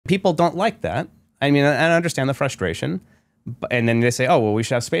people don't like that. I mean, I understand the frustration. And then they say, oh, well, we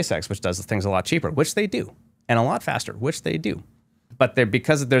should have SpaceX, which does things a lot cheaper, which they do, and a lot faster, which they do. But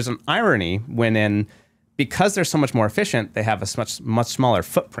because there's an irony because they're so much more efficient, they have a much smaller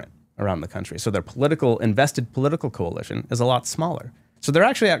footprint around the country. So their invested political coalition is a lot smaller. So they're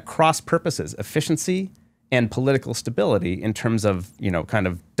actually at cross purposes, efficiency and political stability in terms of, kind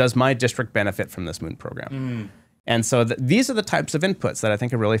of, does my district benefit from this moon program? And so these are the types of inputs that I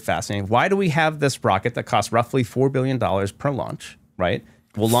think are really fascinating. Why do we have this rocket that costs roughly $4 billion per launch, right?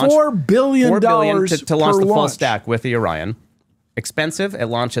 We'll launch $4 billion to launch the full launch. stack with the Orion. Expensive. It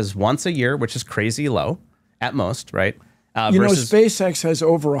launches once a year, which is crazy low at most, right? SpaceX has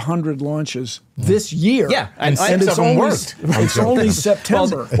over 100 launches this year. Yeah, and it's only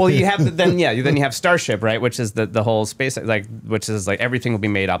September. Well, you have then you have Starship, right? Which is the whole space, which is everything will be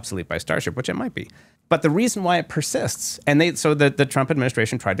made obsolete by Starship, which it might be. But the reason why it persists, so the Trump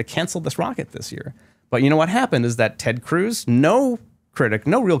administration tried to cancel this rocket this year. But you know what happened is that Ted Cruz, no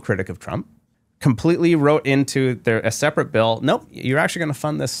real critic of Trump, completely wrote into a separate bill, nope, you're actually going to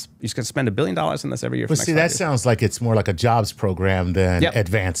fund this. You're going to spend $1 billion on this every year. But see, that sounds like it's more like a jobs program than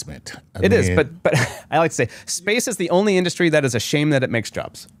advancement. It is, but I like to say, space is the only industry that is ashamed that it makes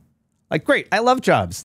jobs. Like, great, I love jobs.